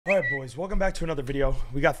All right, boys, welcome back to another video.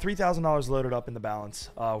 We got $3,000 loaded up in the balance.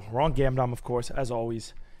 We're on Gamdom, of course, as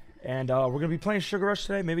always. And we're going to be playing Sugar Rush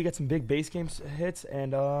today, maybe get some big base game hits.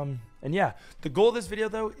 And yeah, the goal of this video,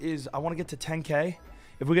 though, is I want to get to 10K.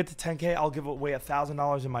 If we get to 10K, I'll give away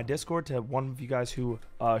 $1,000 in my Discord to one of you guys who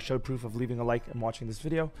showed proof of leaving a like and watching this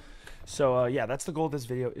video. So, yeah, that's the goal of this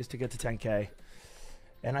video, is to get to 10K.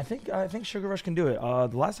 And I think Sugar Rush can do it.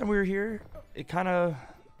 The last time we were here, it kind of...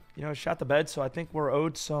 shot the bed, so I think we're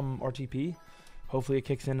owed some RTP. Hopefully it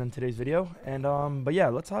kicks in today's video. And but yeah,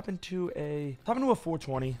 let's hop into a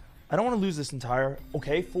 420. I don't want to lose this entire.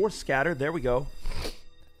 Okay, 4 scatter. There we go.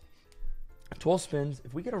 12 spins.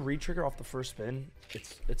 If we get a re-trigger off the first spin,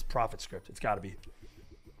 it's profit script. It's got to be.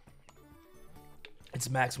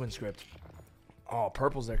 It's max win script. Oh,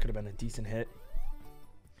 purples there could have been a decent hit.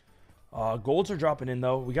 Golds are dropping in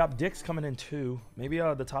though. We got dicks coming in too. Maybe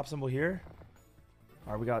the top symbol here.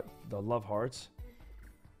 All right, we got the love hearts.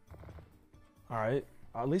 All right,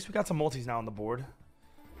 at least we got some multis now on the board.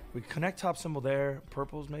 We connect top symbol there.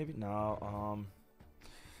 Purples maybe? No. All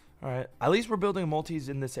right, at least we're building multis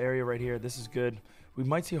in this area right here. This is good. We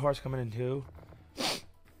might see hearts coming in too.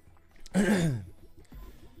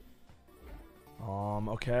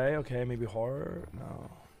 Okay, maybe heart. No.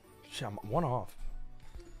 Shit, I'm 1 off.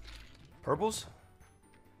 Purples?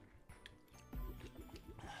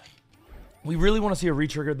 We really want to see a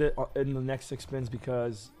re-trigger in the next 6 spins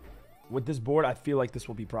because with this board, I feel like this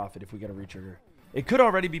will be profit if we get a re-trigger. It could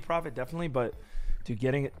already be profit, definitely, but dude,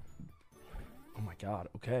 getting it... Oh my god,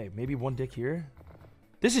 okay. Maybe 1 dick here.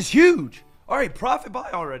 This is huge! All right, profit buy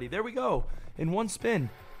already. There we go. In 1 spin.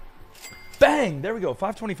 Bang! There we go.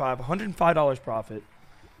 525, $105 profit.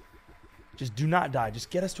 Just do not die. Just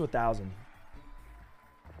get us to 1,000.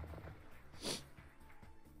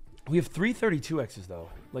 We have 332Xs though.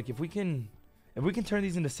 Like if we can turn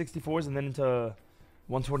these into 64s and then into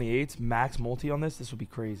 128s, max multi on this would be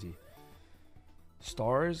crazy.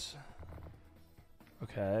 Stars.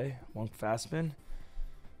 Okay, 1 fast spin.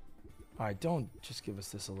 All right, don't just give us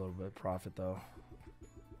this a little bit of profit though.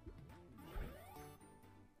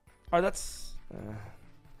 All right, that's. All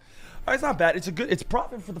right, it's not bad. It's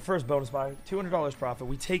profit for the first bonus buy. $200 profit.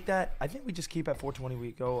 We take that. I think we just keep at 420.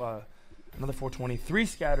 We go. Another 420. 3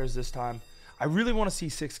 scatters this time. I really want to see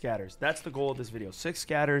 6 scatters. That's the goal of this video. 6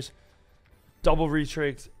 scatters, double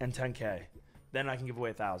retrigs, and 10K. Then I can give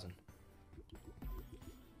away 1,000.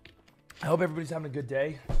 I hope everybody's having a good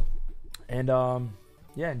day. And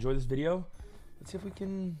yeah, enjoy this video. Let's see if we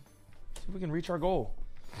can reach our goal.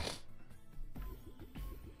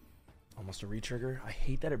 Almost a retrigger. I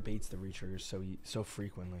hate that it baits the retriggers so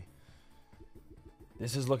frequently.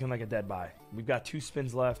 This is looking like a dead buy. We've got 2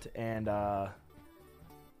 spins left, and hold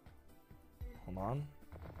on.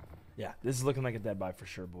 Yeah, this is looking like a dead buy for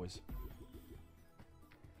sure, boys.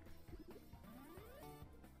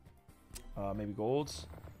 Maybe golds?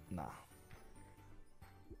 Nah.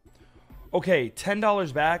 Okay,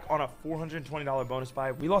 $10 back on a $420 bonus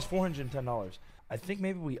buy. We lost $410. I think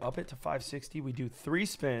maybe we up it to 560. We do 3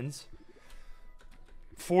 spins,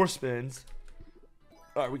 4 spins.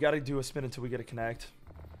 All right, we got to do a spin until we get a connect.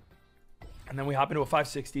 And then we hop into a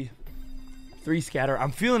 560. 3 scatter.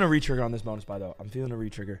 I'm feeling a retrigger on this bonus buy, though. I'm feeling a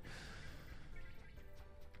retrigger.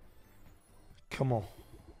 Come on. All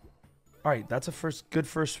right, that's a good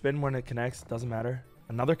first spin when it connects. Doesn't matter.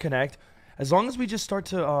 Another connect. As long as we just start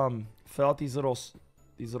to fill out these little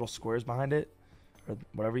squares behind it, or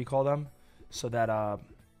whatever you call them, so that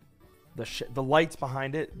the lights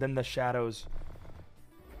behind it, then the shadows...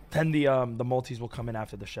 Then the multis will come in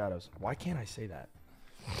after the shadows. Why can't I say that?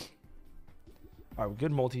 All right, we're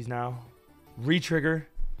good multis now. Retrigger,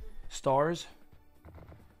 stars.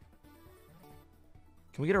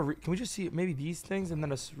 Can we just see maybe these things and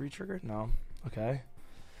then a retrigger? No. Okay.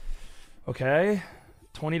 Okay.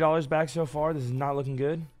 $20 back so far. This is not looking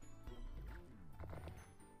good.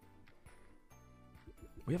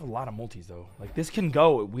 We have a lot of multis though. Like this can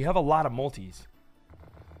go. We have a lot of multis.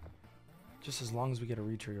 Just as long as we get a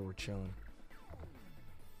retrigger, we're chilling.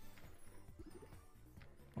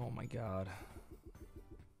 Oh my god.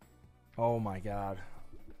 Oh my god.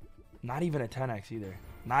 Not even a 10x either.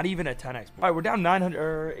 Not even a 10x. All right, we're down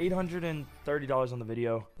 $830 on the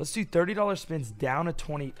video. Let's do $30 spins down to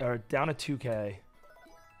 2K.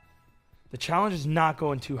 The challenge is not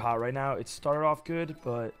going too hot right now. It started off good,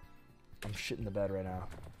 but I'm shitting the bed right now.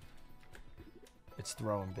 It's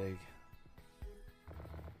throwing big.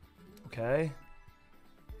 Okay.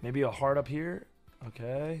 Maybe a heart up here.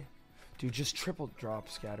 Okay. Dude, just triple drop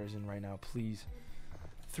scatters in right now, please.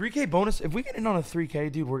 3K bonus. If we get in on a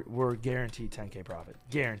 3K, dude, we're guaranteed 10K profit.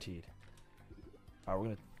 Guaranteed. All right, we're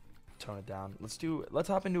going to tone it down. Let's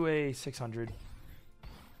hop into a 600.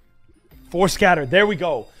 4 scatter. There we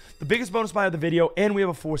go. The biggest bonus buy of the video, and we have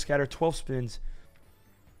a 4 scatter, 12 spins.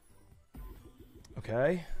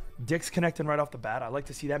 Okay. Dick's connecting right off the bat. I like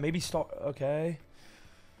to see that. Maybe start. Okay.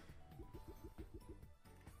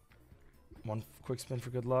 One quick spin for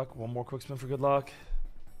good luck. One more quick spin for good luck.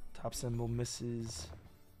 Top symbol misses.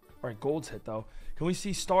 All right, gold's hit though. Can we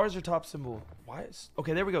see stars or top symbol? Why is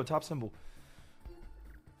okay? There we go. Top symbol.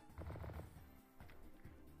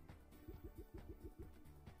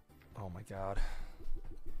 Oh my god.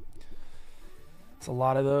 It's a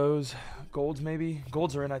lot of those. Golds maybe.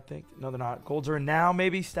 Golds are in, I think. No, they're not. Golds are in now,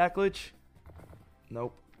 maybe. Stack glitch.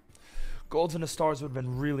 Nope. Golds and the stars would have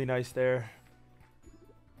been really nice there.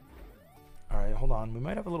 All right, hold on. We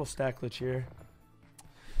might have a little stack glitch here.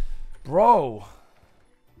 Bro.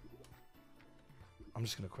 I'm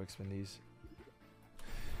just going to quick spin these.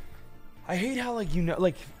 I hate how, like, you know,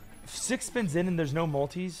 like, 6 spins in and there's no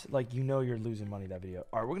multis. Like, you know you're losing money that video.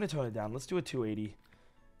 All right, we're going to tone it down. Let's do a 280.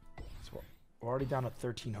 So we're already down at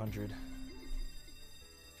 1,300.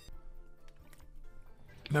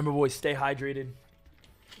 Remember, boys, stay hydrated.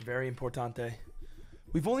 Very importante.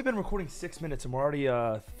 We've only been recording 6 minutes and we're already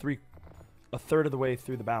a third of the way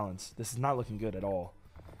through the balance. This is not looking good at all.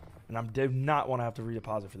 And I do not want to have to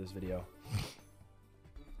redeposit for this video.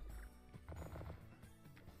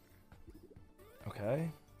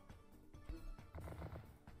 Okay.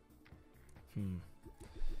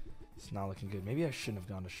 It's not looking good. Maybe I shouldn't have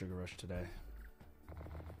gone to Sugar Rush today.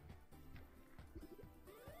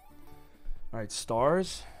 Alright,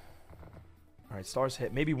 stars. Alright, stars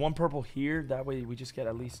hit. Maybe one purple here. That way we just get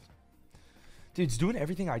at least... Dude, it's doing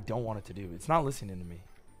everything I don't want it to do. It's not listening to me.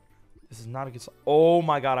 This is not a good... Oh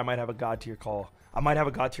my god, I might have a god tier call. I might have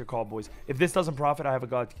a god tier call, boys. If this doesn't profit, I have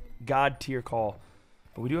a god tier call.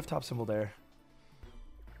 But we do have top symbol there.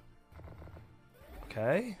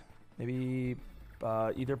 Okay. Maybe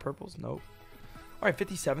either purples? Nope. Alright,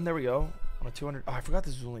 57. There we go. On a 200. Oh, I forgot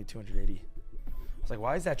this was only 280. I was like,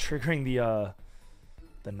 why is that triggering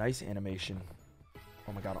the nice animation?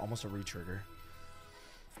 Oh my god, almost a retrigger.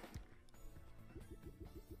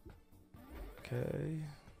 Okay.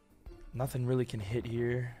 Nothing really can hit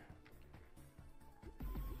here.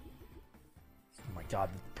 Oh my god,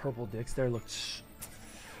 the purple dicks there looks...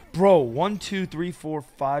 Bro, 1, 2, 3, 4,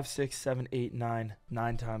 5, 6, 7, 8, 9.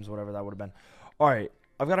 9 times whatever that would have been. Alright,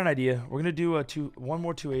 I've got an idea. We're going to do one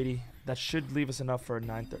more 280. That should leave us enough for a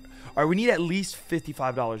 930. Alright, we need at least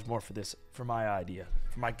 $55 more for this, for my idea.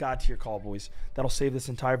 For my god tier call, boys. That'll save this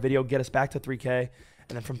entire video, get us back to 3K.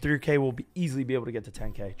 And then from 3K, we'll easily be able to get to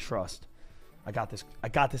 10K. Trust. I got this. I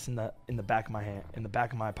got this in the back of my hand, in the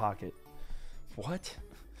back of my pocket. What?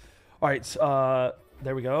 All right,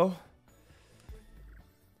 there we go.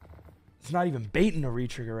 It's not even baiting a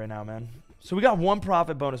retrigger right now, man. So we got 1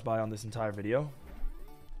 profit bonus buy on this entire video,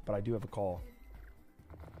 but I do have a call.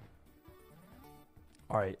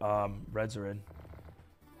 All right, reds are in.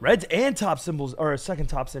 Reds and top symbols, or a second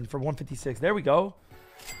tops in for 156. There we go.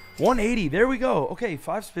 180. There we go. Okay,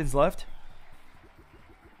 5 spins left.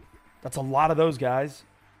 That's a lot of those, guys.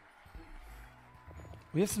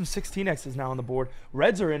 We have some 16Xs now on the board.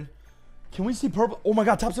 Reds are in. Can we see purple? Oh my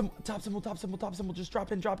god, top symbol, top symbol, top symbol, top symbol. Just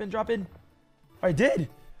drop in, drop in, drop in. I did.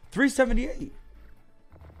 378.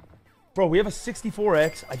 Bro, we have a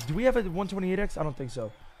 64X. Do we have a 128X? I don't think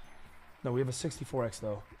so. No, we have a 64X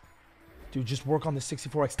though. Dude, just work on the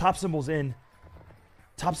 64X. Top symbol's in.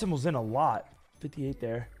 Top symbol's in a lot. 58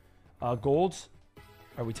 there. Golds. All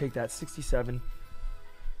right, we take that. 67.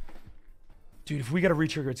 Dude, if we get a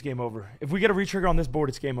retrigger, it's game over. If we get a retrigger on this board,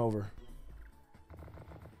 it's game over.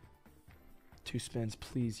 2 spins,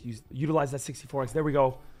 please. Utilize that 64X. There we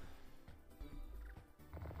go.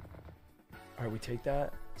 All right, we take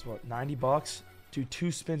that. It's what, 90 bucks? Do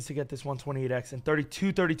 2 spins to get this 128X and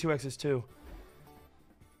 32Xs too.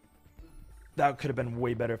 That could have been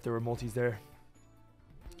way better if there were multis there.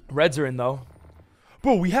 Reds are in though.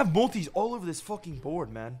 Bro, we have multis all over this fucking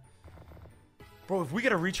board, man. Bro, if we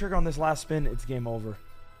get a retrigger on this last spin, it's game over.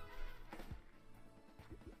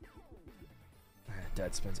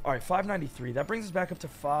 Dead spins. All right, 593. That brings us back up to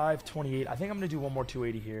 528. I think I'm going to do one more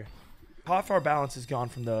 280 here. Half our balance is gone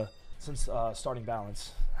from the since starting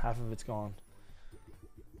balance. Half of it's gone.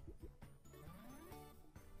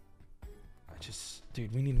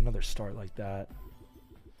 Dude, we need another start like that.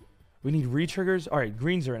 We need retriggers. All right,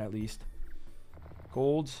 greens are in at least.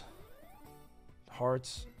 Golds.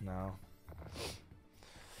 Hearts. No.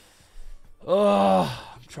 Ugh.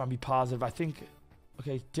 I'm trying to be positive. I think...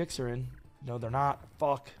 Okay, dicks are in. No, they're not.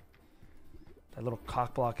 Fuck. That little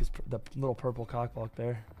cock block is... The little purple cock block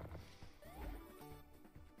there.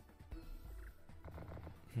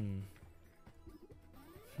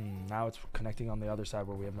 Now it's connecting on the other side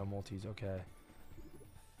where we have no multis. Okay.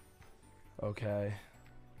 Okay.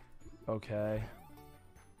 Okay.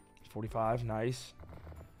 45. Nice.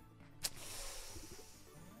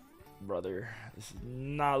 Brother, this is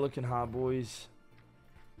not looking hot, boys.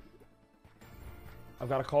 I've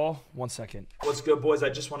got a call. 1 second. What's good, boys? I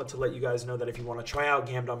just wanted to let you guys know that if you want to try out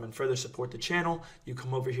Gamdom and further support the channel, you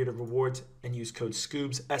come over here to rewards and use code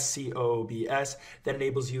SCOOBS, SCOOBS. That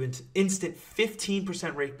enables you into instant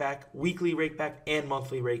 15% rake back, weekly rake back, and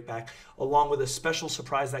monthly rake back, along with a special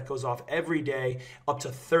surprise that goes off every day, up to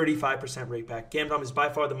 35% rake back. Gamdom is by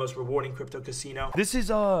far the most rewarding crypto casino. This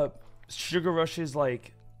is Sugar Rush's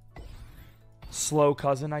like slow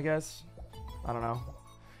cousin, I guess. I don't know.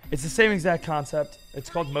 It's the same exact concept. It's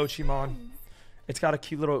called Mochimon. It's got a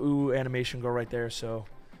cute little ooh animation go right there, so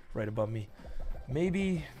right above me.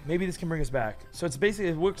 Maybe this can bring us back. So it's basically,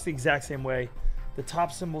 it works the exact same way. The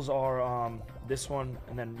top symbols are this one,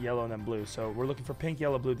 and then yellow, and then blue. So we're looking for pink,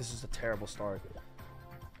 yellow, blue. This is a terrible start.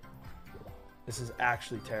 This is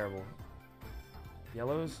actually terrible.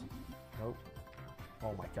 Yellows? Nope.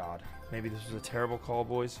 Oh my god. Maybe this was a terrible call,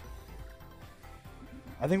 boys.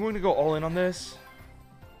 I think we're gonna go all in on this.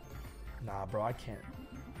 Nah, bro, I can't.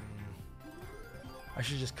 I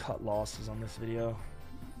should just cut losses on this video.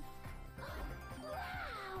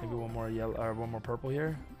 Maybe one more yellow or one more purple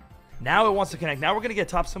here. Now it wants to connect. Now we're gonna get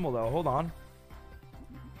top symbol though. Hold on.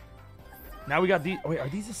 Now we got these. Oh, wait, are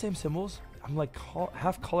these the same symbols? I'm like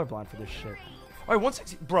half colorblind for this shit. All right,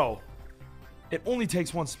 160, bro. It only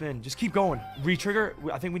takes one spin. Just keep going. Retrigger.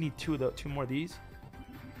 I think we need two more of these.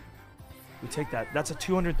 We take that. That's a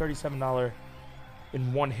 $237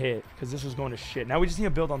 in one hit because this was going to shit. Now we just need to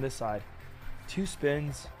build on this side. 2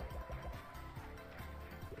 spins.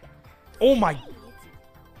 Oh my.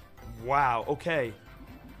 Wow. Okay.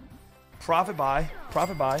 Profit buy.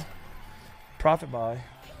 Profit buy. Profit buy.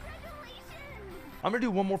 I'm gonna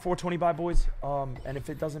do one more 420 buy, boys. And if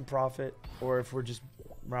it doesn't profit, or if we're just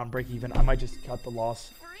around break even, I might just cut the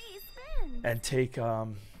loss and take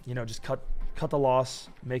you know, just cut the loss,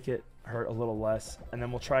 make it hurt a little less, and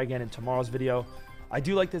then we'll try again in tomorrow's video. I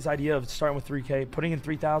do like this idea of starting with 3K, putting in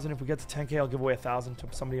 3,000. If we get to 10K, I'll give away 1,000 to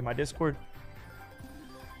somebody in my Discord.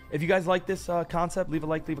 If you guys like this concept, leave a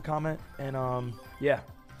like, leave a comment, and yeah,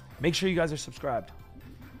 make sure you guys are subscribed.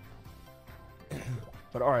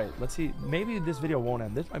 But all right, let's see. Maybe this video won't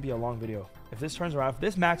end. This might be a long video. If this turns around, if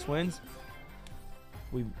this max wins,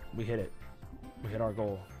 we hit it. We hit our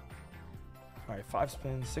goal. All right, 5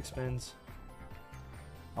 spins, 6 spins.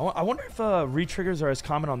 I wonder if re-triggers are as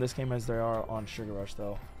common on this game as they are on Sugar Rush,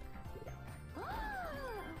 though.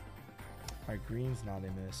 Alright, greens. Now they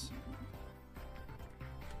miss.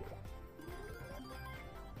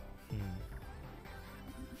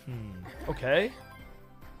 Okay.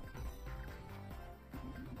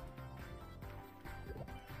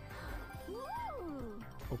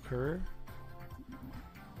 Occur.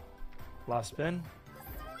 Last spin.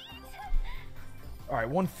 Alright,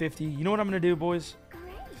 150. You know what I'm gonna do, boys?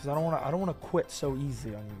 Because I don't wanna quit so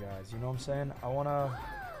easy on you guys. You know what I'm saying? I wanna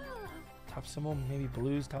top symbol, maybe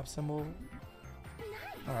blues top symbol.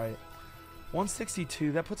 All right,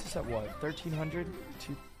 162. That puts us at what? 1,300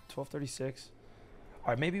 to 1,236. All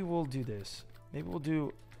right, maybe we'll do this. Maybe we'll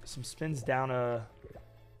do some spins down a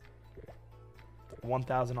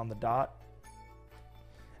 1,000 on the dot,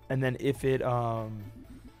 and then if we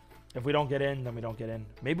don't get in, then we don't get in.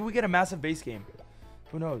 Maybe we get a massive base game.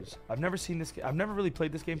 Who knows? I've never seen this. I've never really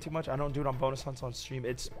played this game too much. I don't do it on bonus hunts on stream.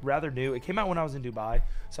 It's rather new. It came out when I was in Dubai,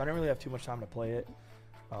 so I didn't really have too much time to play it.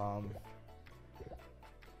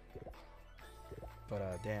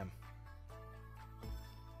 But damn,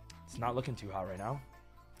 it's not looking too hot right now.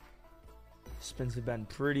 Spins have been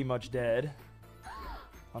pretty much dead,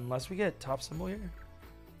 unless we get top symbol here.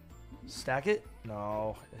 Stack it?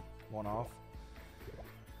 No, it went off.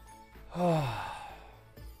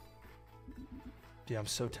 Dude, I'm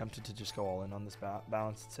so tempted to just go all in on this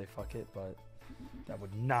balance and say fuck it, but that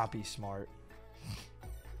would not be smart.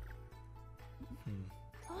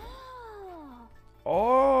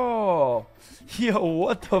 Oh, yo,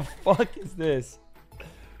 what the fuck is this?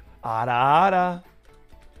 Ada ada.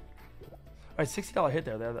 All right, $60 hit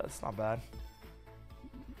there. That's not bad.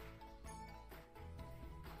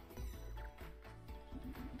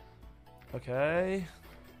 Okay.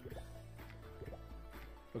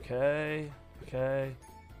 Okay. Okay.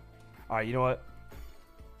 All right, you know what?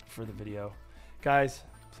 For the video, guys,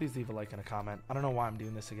 please leave a like and a comment. I don't know why I'm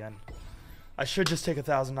doing this again. I should just take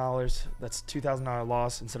 $1,000. That's $2,000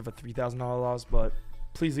 loss instead of a $3,000 loss. But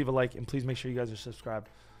please leave a like and please make sure you guys are subscribed.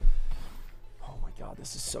 Oh my God,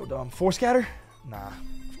 this is so dumb. 4 scatter. Nah,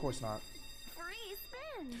 of course not. Free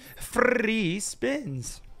spins. Free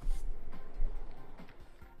spins.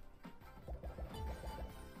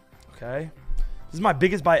 Okay. This is my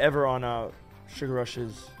biggest buy ever on Sugar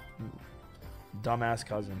Rush's dumbass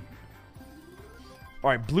cousin. All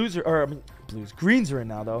right, greens are in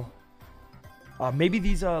now though. Maybe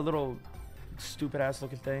these little stupid ass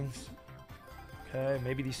looking things. Okay,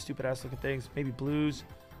 maybe these stupid ass looking things. Maybe blues.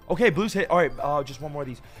 Okay, blues hit. All right, just one more of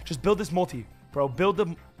these. Just build this multi, bro. Build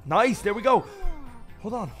them. Nice. There we go.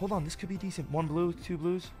 Hold on. This could be decent. One blue, two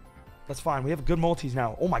blues. That's fine. We have good multis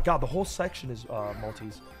now. Oh my god, the whole section is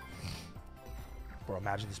multis. Bro,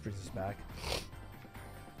 imagine this brings us back.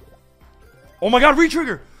 Oh my god,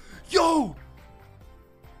 retrigger! Yo!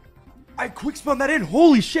 I quick spun that in.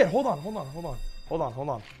 Holy shit. Hold on.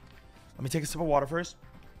 Let me take a sip of water first.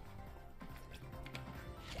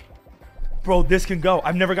 Bro, this can go.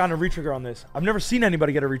 I've never gotten a retrigger on this. I've never seen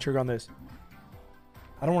anybody get a retrigger on this.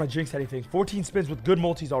 I don't want to jinx anything. 14 spins with good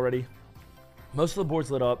multis already. Most of the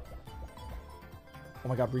board's lit up. Oh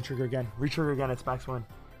my god, retrigger again. Retrigger again. It's max win.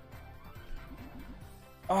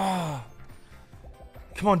 Ah.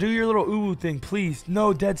 Come on, do your little ooh thing, please.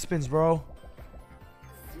 No dead spins, bro.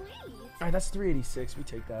 Sweet. All right, that's 386. We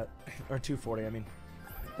take that. Or 240, I mean.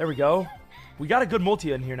 There we go. We got a good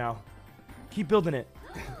multi in here now. Keep building it.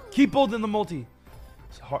 Keep building the multi.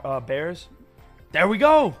 Bears. There we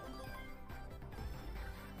go.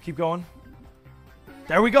 Keep going.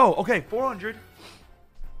 There we go. Okay, 400.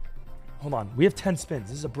 Hold on. We have 10 spins.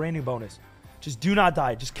 This is a brand new bonus. Just do not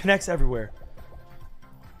die. Just connects everywhere.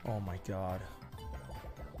 Oh, my God.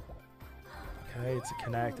 Okay, it's a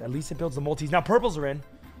connect. At least it builds the multis. Now, purples are in.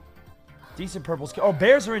 Decent purples. Oh,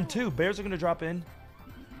 bears are in, too. Bears are going to drop in.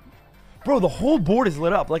 Bro, the whole board is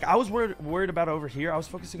lit up. Like, I was worried about over here. I was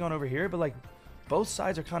focusing on over here, but, like, both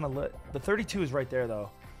sides are kind of lit. The 32 is right there, though.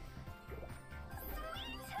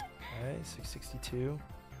 Okay, 662.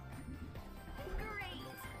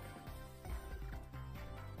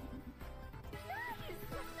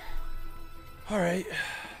 All right.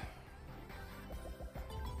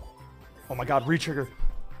 Oh my god, retrigger.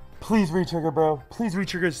 Please retrigger, bro. Please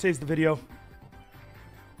retrigger. It saves the video. All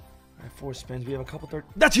right, 4 spins. We have a couple third.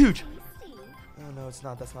 That's huge. Oh no, it's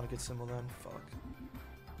not. That's not a good symbol then. Fuck.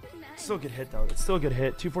 It's still a good hit though. It's still a good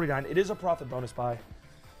hit. 249. It is a profit bonus buy.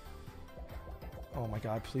 Oh my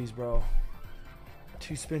god, please, bro.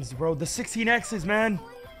 2 spins, bro. The 16Xs, man.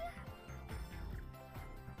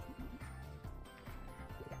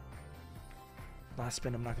 Last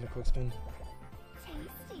spin. I'm not gonna quick spin.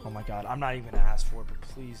 Oh my god, I'm not even gonna ask for it, but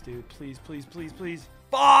please, dude. Please, please, please, please.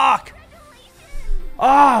 Fuck!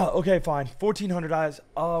 Ah, okay, fine. $1,400.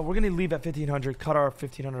 We're gonna leave at $1,500. Cut our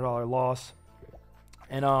 $1,500 loss.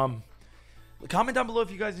 And comment down below if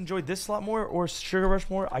you guys enjoyed this slot more or Sugar Rush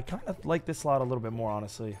more. I kind of like this slot a little bit more,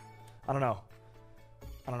 honestly. I don't know.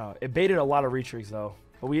 It baited a lot of retrigs though,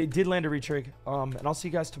 but we did land a retrig. And I'll see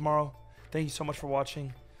you guys tomorrow. Thank you so much for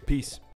watching. Peace.